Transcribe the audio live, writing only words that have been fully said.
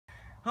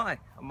Hi,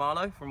 I'm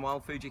Marlo from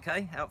Wild Food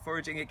UK, out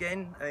foraging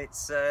again.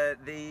 It's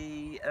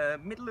the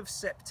middle of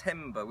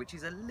September, which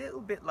is a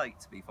little bit late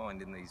to be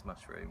finding these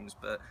mushrooms,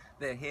 but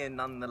they're here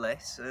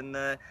nonetheless, and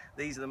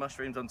these are the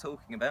mushrooms I'm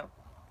talking about.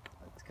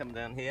 Let's come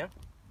down here.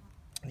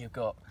 You've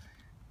got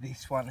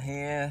this one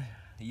here,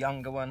 a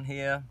younger one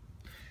here,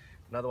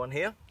 another one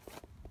here,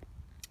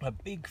 a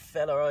big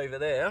fella over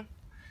there,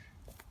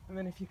 and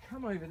then if you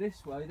come over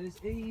this way,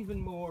 there's even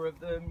more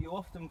of them. You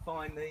often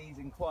find these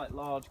in quite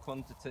large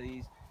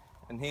quantities.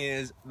 And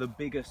here's the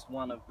biggest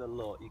one of the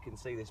lot. You can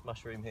see this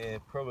mushroom here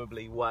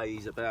probably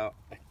weighs about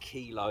a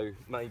kilo,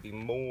 maybe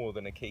more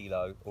than a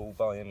kilo, all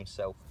by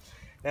himself.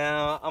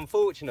 Now,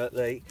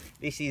 unfortunately,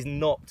 this is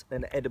not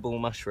an edible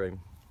mushroom.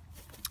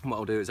 What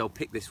I'll do is I'll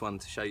pick this one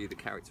to show you the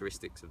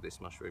characteristics of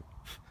this mushroom.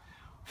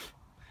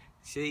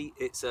 See,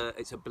 it's a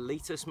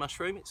Boletus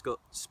mushroom. It's got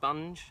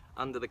sponge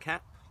under the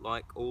cap,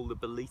 like all the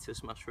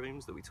Boletus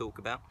mushrooms that we talk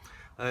about.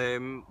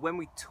 When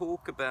we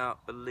talk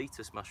about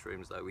Boletus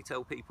mushrooms, though, we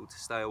tell people to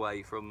stay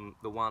away from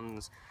the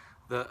ones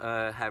that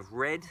have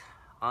red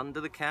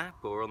under the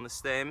cap or on the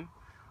stem,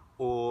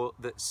 or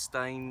that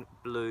stain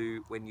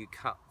blue when you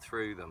cut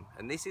through them.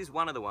 And this is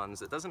one of the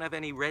ones that doesn't have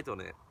any red on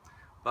it,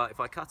 but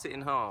if I cut it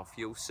in half,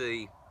 you'll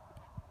see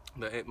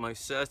that it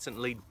most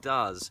certainly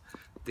does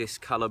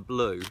discolour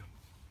blue.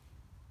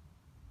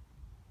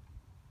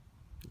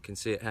 You can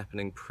see it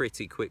happening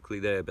pretty quickly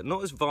there, but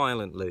not as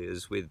violently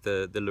as with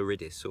the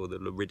luridis or the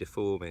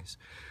luridiformis.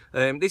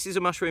 This is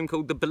a mushroom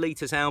called the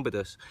Boletus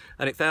albidus,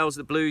 and it fails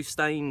the blue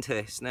stain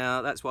test.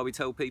 Now, that's why we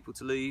tell people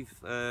to leave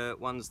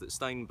ones that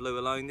stain blue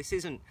alone. This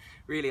isn't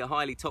really a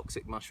highly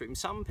toxic mushroom.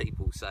 Some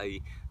people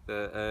say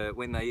that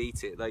when they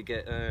eat it, they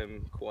get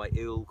quite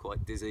ill,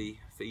 quite dizzy,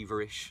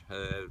 feverish,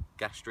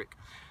 gastric.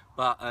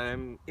 But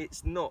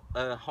it's not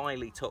a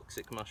highly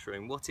toxic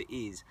mushroom. What it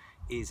is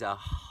a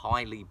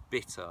highly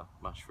bitter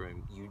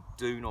mushroom. You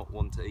do not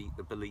want to eat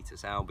the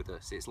Boletus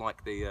albidus. It's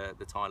like the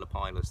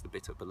Caloboletus, the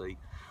bitter bolete,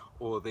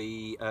 or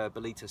the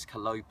Boletus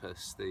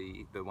Caloboletus,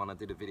 the one I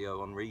did a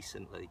video on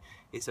recently.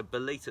 It's a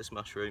Boletus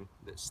mushroom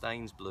that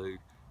stains blue,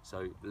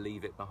 so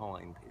leave it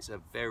behind. It's a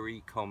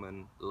very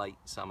common late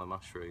summer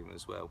mushroom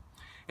as well.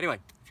 Anyway,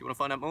 if you want to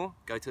find out more,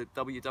 go to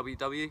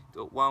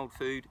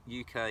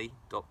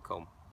www.wildfooduk.com.